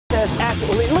just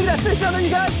absolutely, look at that fish down there,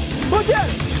 you guys. Look at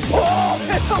it. Oh,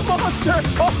 it's a monster.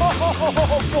 Oh,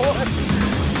 boy.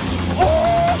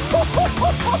 Oh,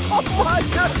 my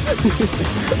goodness.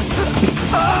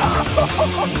 Oh,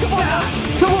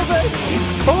 come on, baby.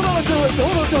 Hold on to it,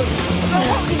 hold on to it.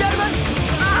 Oh, you got it, baby.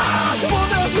 Ah, come on,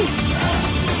 baby.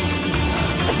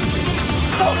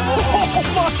 Oh,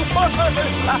 my word.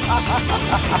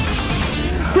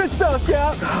 Good stuff,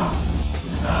 Cap.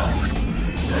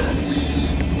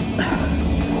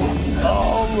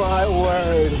 Oh, my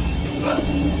word.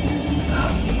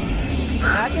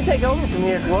 I can take over from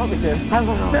here if you want me to.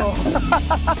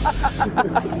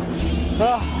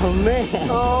 Oh, man.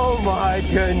 Oh, my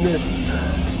goodness.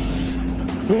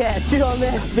 Yeah, chew on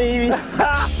this, baby.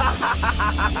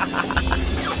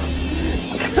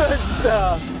 Good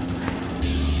stuff.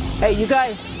 Hey, you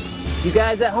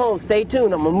guys at home, stay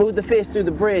tuned. I'm gonna move the fish through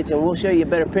the bridge and we'll show you a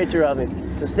better picture of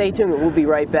him. So stay tuned and we'll be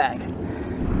right back.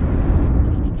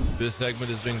 This segment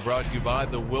is being brought to you by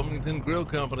the Wilmington Grill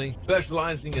Company,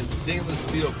 specializing in stainless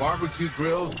steel barbecue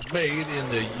grills made in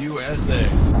the USA.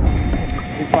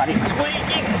 His body. Swing.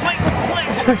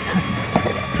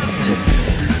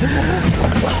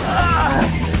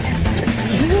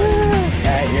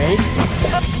 Alright, you ready?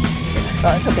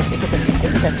 Oh, it's okay.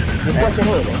 Just watch your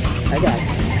hand, man. I got it.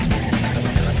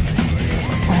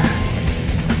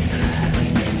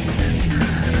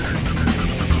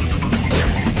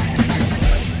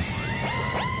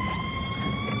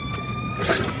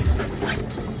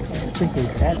 Freaking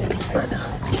heavy.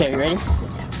 Okay, you ready?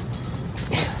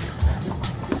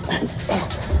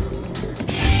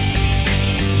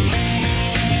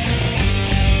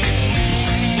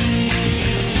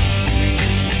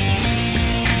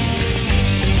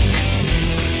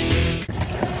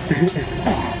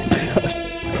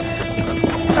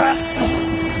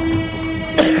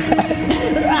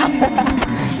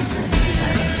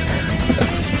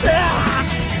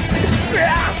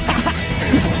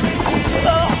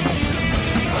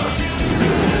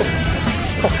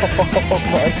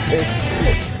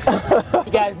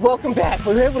 Hey guys, welcome back.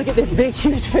 We were able to get this big,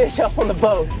 huge fish up on the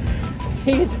boat.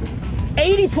 He's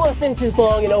 80 plus inches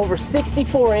long and over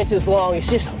 64 inches long. It's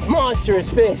just a monstrous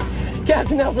fish.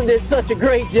 Captain Nelson did such a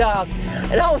great job.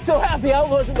 And I was so happy I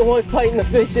wasn't the one fighting the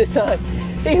fish this time.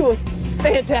 He was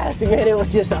fantastic, man. It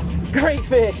was just a great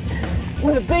fish.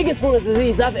 One of the biggest ones of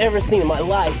these I've ever seen in my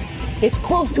life. It's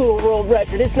close to a world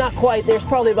record. It's not quite there. It's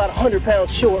probably about 100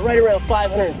 pounds short, right around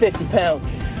 550 pounds.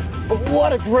 But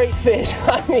what a great fish.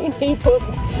 I mean, he put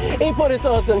us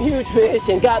on some huge fish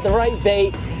and got the right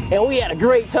bait, and we had a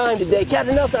great time today.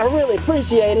 Captain Nelson, I really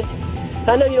appreciate it.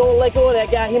 I know you don't want to let go of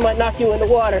that guy. He might knock you in the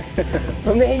water.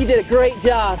 But man, you did a great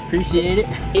job. Appreciate it.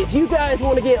 If you guys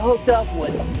want to get hooked up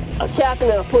with a captain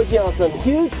that'll put you on some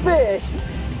huge fish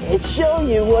and show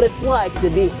you what it's like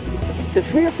to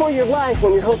fear for your life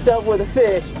when you're hooked up with a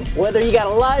fish, whether you got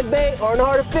a live bait or an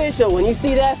artificial, when you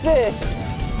see that fish,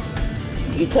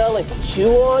 you tell him, chew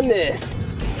on this.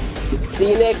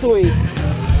 See you next week.